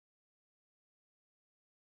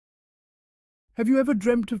Have you ever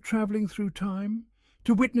dreamt of travelling through time,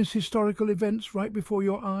 to witness historical events right before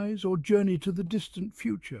your eyes or journey to the distant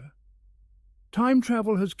future? Time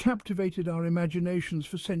travel has captivated our imaginations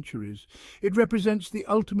for centuries. It represents the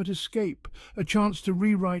ultimate escape, a chance to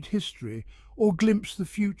rewrite history or glimpse the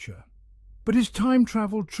future. But is time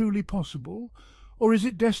travel truly possible, or is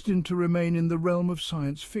it destined to remain in the realm of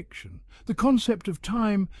science fiction? The concept of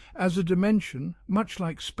time as a dimension, much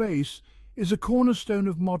like space, is a cornerstone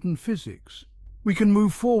of modern physics. We can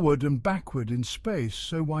move forward and backward in space,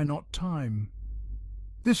 so why not time?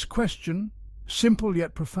 This question, simple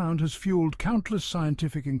yet profound, has fueled countless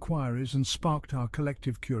scientific inquiries and sparked our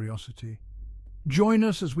collective curiosity. Join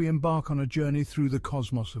us as we embark on a journey through the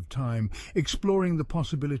cosmos of time, exploring the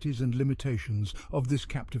possibilities and limitations of this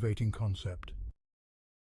captivating concept.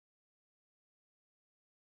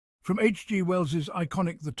 From H.G. Wells's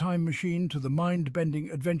iconic The Time Machine to the mind-bending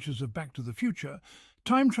adventures of Back to the Future,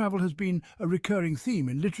 time travel has been a recurring theme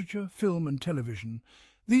in literature, film and television.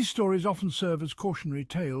 These stories often serve as cautionary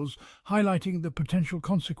tales, highlighting the potential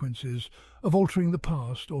consequences of altering the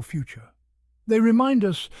past or future. They remind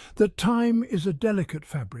us that time is a delicate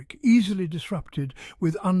fabric, easily disrupted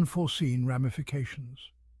with unforeseen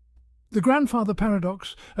ramifications. The grandfather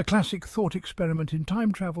paradox, a classic thought experiment in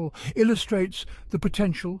time travel, illustrates the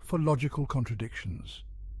potential for logical contradictions.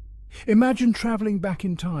 Imagine travelling back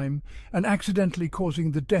in time and accidentally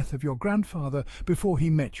causing the death of your grandfather before he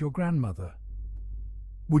met your grandmother.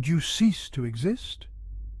 Would you cease to exist?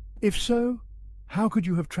 If so, how could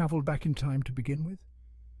you have travelled back in time to begin with?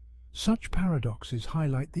 Such paradoxes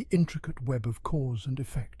highlight the intricate web of cause and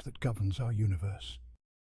effect that governs our universe.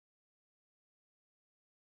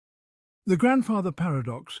 The grandfather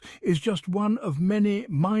paradox is just one of many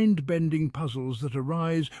mind-bending puzzles that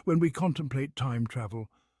arise when we contemplate time travel.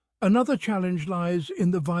 Another challenge lies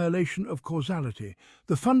in the violation of causality,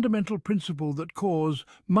 the fundamental principle that cause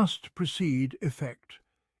must precede effect.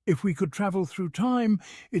 If we could travel through time,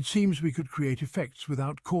 it seems we could create effects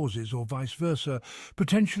without causes or vice versa,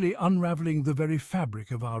 potentially unraveling the very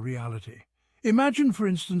fabric of our reality. Imagine, for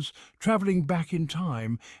instance, travelling back in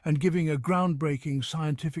time and giving a groundbreaking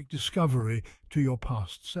scientific discovery to your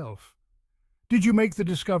past self. Did you make the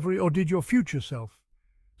discovery, or did your future self?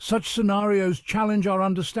 Such scenarios challenge our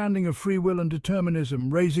understanding of free will and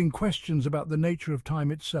determinism, raising questions about the nature of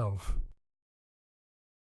time itself.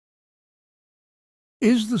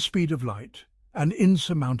 Is the speed of light an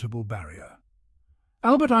insurmountable barrier?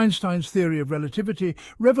 Albert Einstein's theory of relativity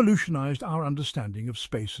revolutionized our understanding of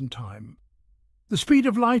space and time. The speed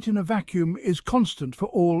of light in a vacuum is constant for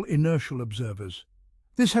all inertial observers.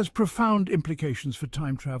 This has profound implications for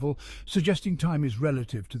time travel, suggesting time is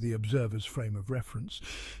relative to the observer's frame of reference.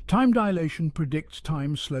 Time dilation predicts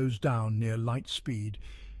time slows down near light speed.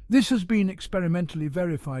 This has been experimentally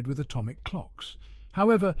verified with atomic clocks.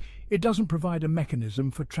 However, it doesn't provide a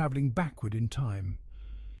mechanism for travelling backward in time.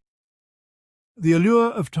 The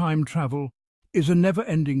allure of time travel is a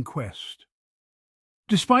never-ending quest.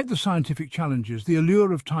 Despite the scientific challenges, the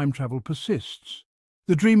allure of time travel persists.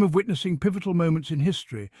 The dream of witnessing pivotal moments in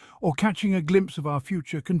history or catching a glimpse of our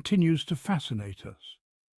future continues to fascinate us.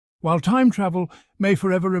 While time travel may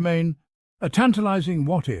forever remain a tantalizing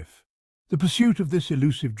what-if, the pursuit of this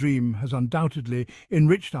elusive dream has undoubtedly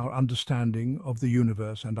enriched our understanding of the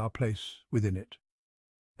universe and our place within it.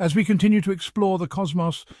 As we continue to explore the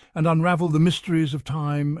cosmos and unravel the mysteries of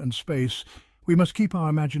time and space, we must keep our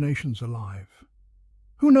imaginations alive.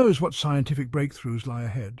 Who knows what scientific breakthroughs lie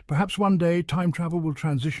ahead? Perhaps one day time travel will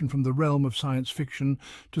transition from the realm of science fiction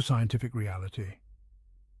to scientific reality.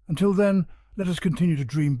 Until then, let us continue to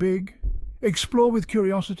dream big, explore with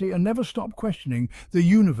curiosity, and never stop questioning the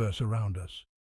universe around us.